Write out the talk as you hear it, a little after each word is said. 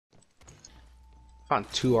Found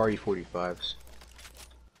two RE45s.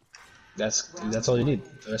 That's all you need.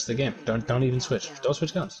 The rest of the game. Don't even switch. Don't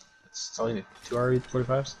switch guns. That's all you need. Two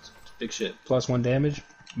RE45s. Big shit. Plus 1 damage.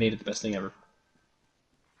 Made it the best thing ever.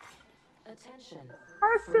 I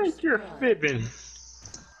think you're fibbing.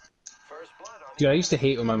 Dude, I used to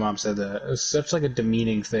hate when my mom said that. It was such like a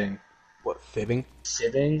demeaning thing. What, fibbing?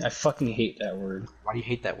 Fibbing? I fucking hate that word. Why do you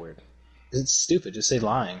hate that word? It's stupid. Just say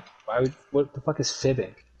lying. What the fuck is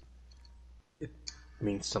fibbing? It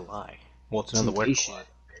means to lie. Well, it's another word for lie,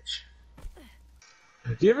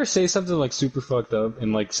 bitch. Do you ever say something like super fucked up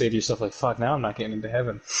and like say to yourself like, fuck, now I'm not getting into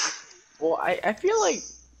heaven? Well, I feel like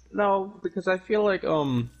no, because I feel like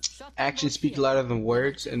actions speak louder than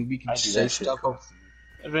words, and we can say stuff,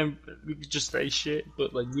 and then we can just say shit,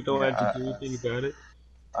 but like we don't have to do anything about it.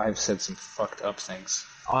 I've said some fucked up things.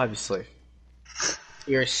 Obviously,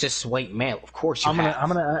 you're a cis white male. Of course, you have. I'm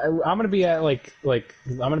gonna be at like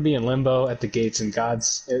I'm gonna be in limbo at the gates, and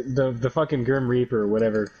God's the fucking Grim Reaper or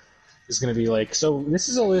whatever is gonna be like. So this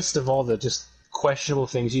is a list of all the just questionable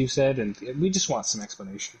things you said, and we just want some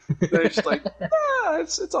explanation. They're just like,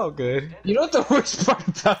 it's all good. You know what the worst part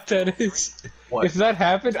about that is? What? If that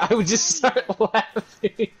happened, I would just start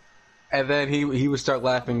laughing. And then he would start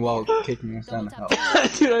laughing while kicking us down the hell.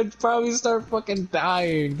 Dude, I'd probably start fucking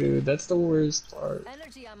dying, dude. That's the worst part.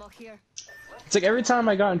 Energy ammo here. It's like every time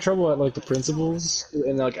I got in trouble at like the principals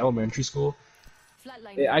in like elementary school,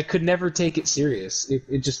 I could never take it serious.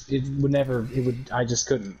 I just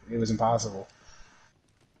couldn't. It was impossible.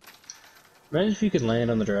 Imagine if you could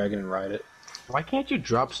land on the dragon and ride it. Why can't you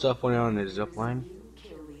drop stuff when you're on the zip line?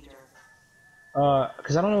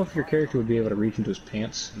 Because I don't know if your character would be able to reach into his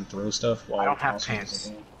pants and throw stuff while I don't have tossing pants.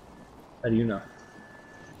 it. How do you know?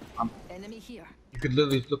 Enemy here. You could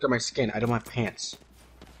literally look at my skin. I don't have pants.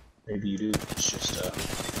 Maybe you do. It's just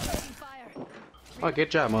Fire. Oh,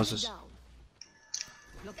 good job, Moses. Down.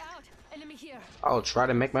 Look out. Enemy here. I'll try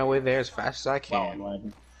to make my way there as fast as I can.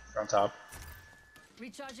 lagging. On top.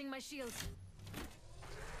 Recharging my shields.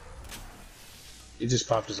 He just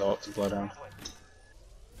popped his ult to blow down.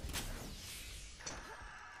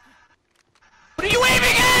 What are you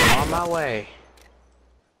waving at? On my way.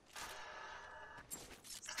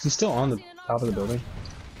 Is he still on the top of the building?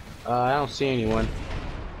 I don't see anyone.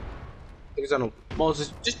 He's on a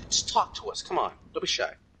Moses. Just talk to us. Come on. Don't be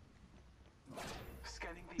shy.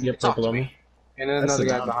 Yep, Talk right below to me. me. And then That's another the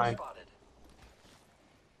guy down behind.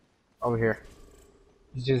 Over here.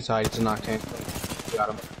 He's inside. He's a Noctane. Got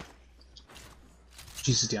him.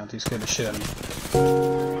 Jesus, Deontay scared the shit out of me.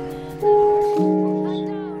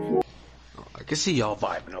 I can see y'all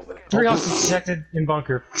vibing over there. 3 hostages detected in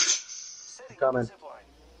bunker. I'm coming.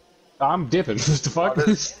 I'm dipping. What the fuck?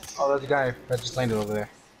 There's a guy that just landed over there.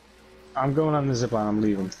 I'm going on the zipline. I'm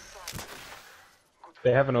leaving.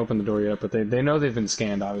 They haven't opened the door yet, but they know they've been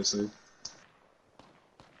scanned, obviously.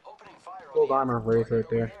 Gold armor wraith right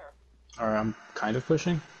there. Alright, I'm kind of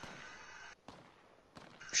pushing.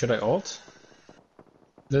 Should I ult?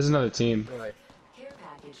 There's another team. Care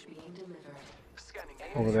package being delivered.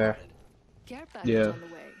 Over there. Care package Yeah. on the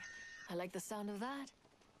way. I like the sound of that.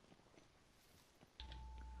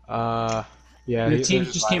 Yeah. The team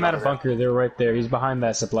just came out of bunker. They're right there. He's behind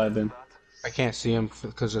that supply bin. I can't see him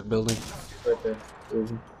because of the building. Right there. Oh.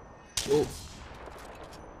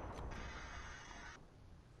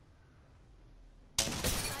 I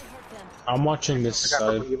hurt them. I'm watching this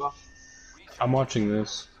side. I'm watching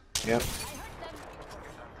this. Yep. I hurt them.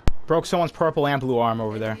 Broke someone's purple and blue arm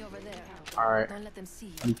over there. Enemy over there. Alright. Don't let them see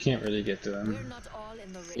you. You can't really get to We're them. not all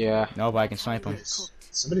in the ring. Yeah. No, but I can snipe him.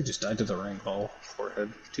 Somebody just died to the rank ball.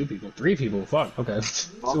 Forehead. 2 people. 3 people. Fuck. Okay.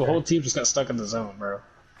 So the whole team just got stuck in the zone, bro.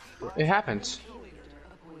 It happens.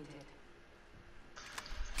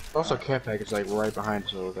 Also, care package like right behind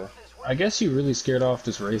us over there. I guess you really scared off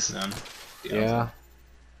this race then. Yeah.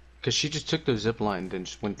 Because she just took the zip line and then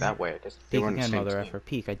just went that way. I guess they Peek were in the again, same mother team. effer.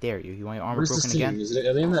 Peek, I dare you. You want your armor Where's this broken team? again?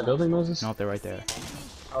 Are they in that building, Moses? Nope, they're right there.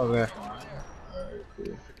 Oh, there.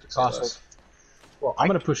 Cool. Awesome. Well, I'm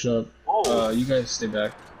gonna push up. You guys stay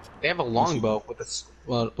back. They have a longbow with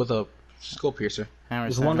a skull piercer.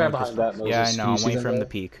 Hammer's There's one guy not behind that, Moses. Yeah, I Can know. you I'm see waiting that for him to guy?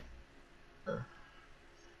 peek.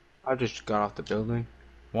 I just got off the building.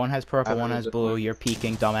 One has purple, one has zip blue. line. You're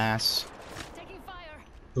peeking, dumbass. Taking fire.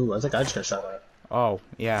 Ooh, I think I just got shot at. Oh,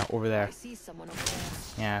 yeah, over there. I see someone over there.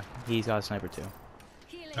 Yeah, he's got a sniper too.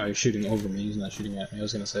 Healing. Oh, he's shooting over me. He's not shooting at me. I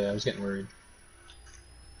was gonna say, I was getting worried.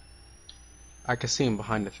 I can see him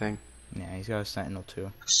behind the thing. Yeah, he's got a sentinel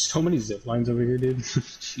too. So many zip lines over here, dude.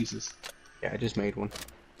 Jesus. Yeah, I just made one.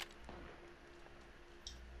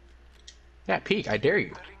 Yeah, peek. I dare you.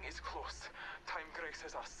 The ring is close. Time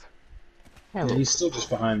graces us. Yeah, Yeah, he's still just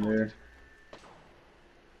behind there.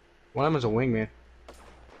 One of them is a wingman.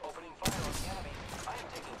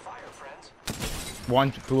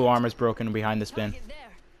 One blue armor's broken behind this bin. Get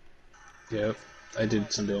there. Yep. I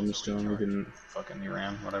did some damage to him. We didn't fucking he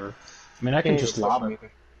ran. Whatever. I mean, I can just lob him.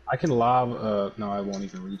 I can lob. No, I won't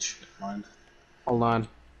even reach. Never mind. Hold on.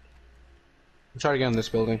 I'm trying to get in this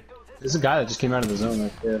building. There's a guy that just came out of the zone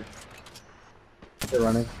right there. They're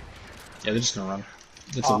running. Yeah, they're just gonna run.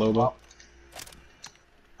 It's a Lobo.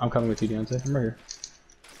 I'm coming with you, Deontay. I'm right here.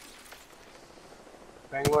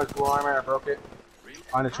 Bangladesh blue armor, I broke it.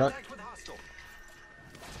 Find a truck.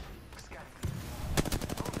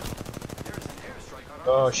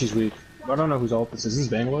 Oh, she's weak. I don't know whose ult this is. This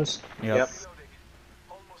is Bangladesh? Yep.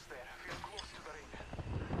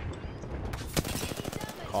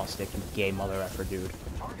 Caustic, you gay mother effer, dude.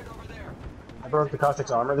 I broke the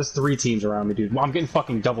Caustic's armor. There's 3 teams around me, dude. Well, I'm getting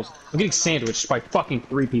fucking doubles. I'm getting sandwiched by fucking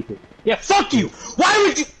 3 people. Yeah, fuck you! Why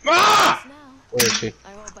would you? Ah! Now, Where is she? Are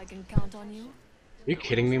I hope I can count on you. you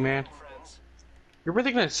kidding me, man? You're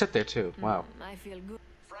really gonna sit there too? Wow. I feel good.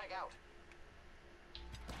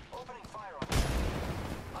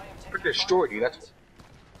 Look at Shorty, that's...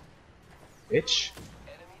 Bitch.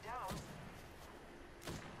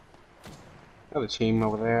 Another team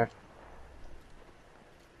over there.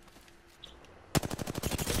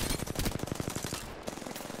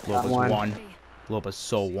 Loba's one. one. Loba's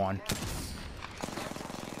so one.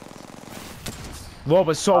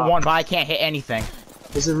 Loba's so one, but I can't hit anything.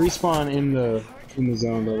 There's a respawn in the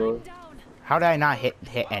zone, by the way. Down. How did I not hit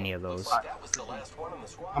any of those?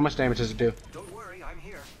 How much damage does it do?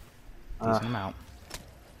 Decent amount.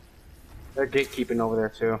 They're gatekeeping over there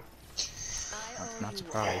too. Not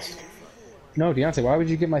surprised. No, Deontay, why would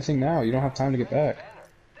you get my thing now? You don't have time to get back.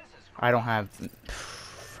 I don't have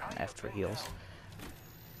F for heals.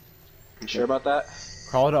 You sure about that?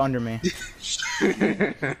 Crawl it under me.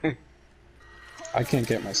 I can't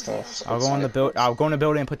get my stuff. So I'll go in the build. I'll go in the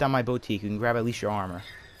building and put down my boutique. You can grab at least your armor.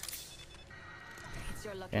 It's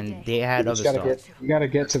your lucky And day. they had other stuff. You gotta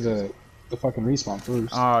get to the fucking respawn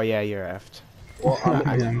first. Oh yeah, you're effed. Well,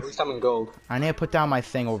 at least I'm in gold. I need to put down my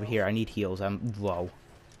thing over here. I need heals. I'm low.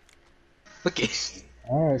 Look at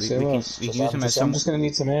Alright, say we can- less. we can So use him as I'm some- just gonna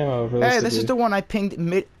need some ammo for Hey, to this is be- the one I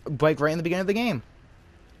pinged like right in the beginning of the game.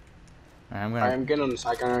 Alright, I'm gonna. I'm getting on the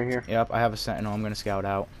side gun right here. Yep, I have a sentinel. I'm gonna scout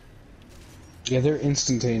out. Yeah, they're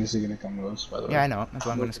instantaneously gonna come to us, by the way. Yeah, I know. That's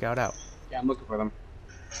why I'm gonna scout out. Yeah, I'm looking for them.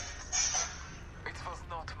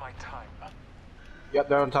 Yep,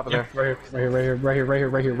 they're on top of there. Right here. It's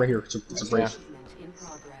a break. Movement in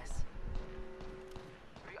progress.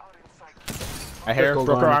 I hear her. Gold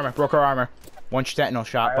Broke her armor. armor. Broke her armor. One sentinel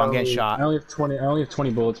shot, but I'm getting I shot. only have 20. I only have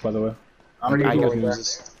 20 bullets, by the way. I'm I gonna got use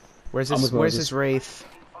this. this. Where's I'm this? with Where's Moses. this wraith?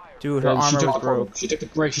 Dude, her She armor took was the portal. broke. She took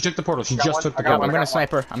the portal. She Got just one. took the I got Yep, portal. I'm gonna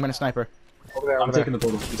snipe her. I'm gonna snipe her. Over there, over I'm there. taking the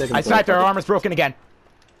portal. I'm taking I the portal. sniped her. Her armor's broken again.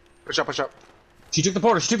 Push up, push up. She took the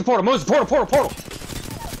portal. She took the portal. Moses, portal.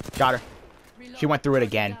 Got her. She went through it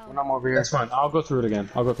again. When I'm over here. That's fine. I'll go through it again.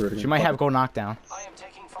 She might have go knockdown.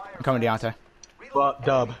 I'm coming, Deontay. But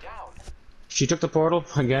dub. She took the portal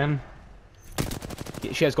again.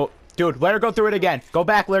 She has go. Dude, let her go through it again. Go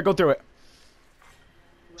back. Let her go through it.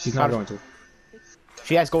 She's not going to.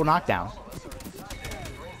 She has go knockdown.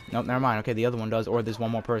 Nope, never mind. Okay, the other one does, or there's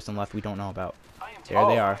one more person left we don't know about. There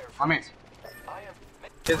they are. I'm in.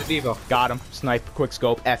 Here's the Devo. Got him. Snipe, quick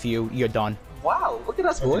scope. F you. You're done. Wow, look at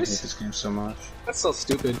us, I hate boys. this game so much. That's so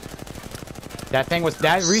stupid. That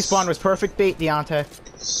respawn was perfect bait, Deontay.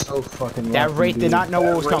 So fucking. That lucky, Wraith did dude. not know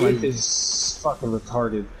what was That coming. Wraith is fucking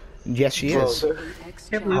retarded. Yes, she Bro, is. I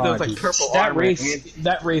can't believe there was like purple that armor.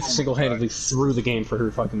 Wraith single-handedly threw the game for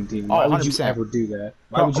her fucking team. Oh, Why would you 100%. ever do that?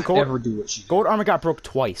 Why would you Gold- ever do what she did? Gold armor got broke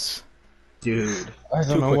twice. Dude, I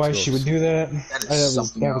don't know quick why scopes. she would do that. That is That was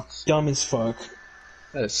something else. dumb as fuck.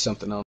 that is something else.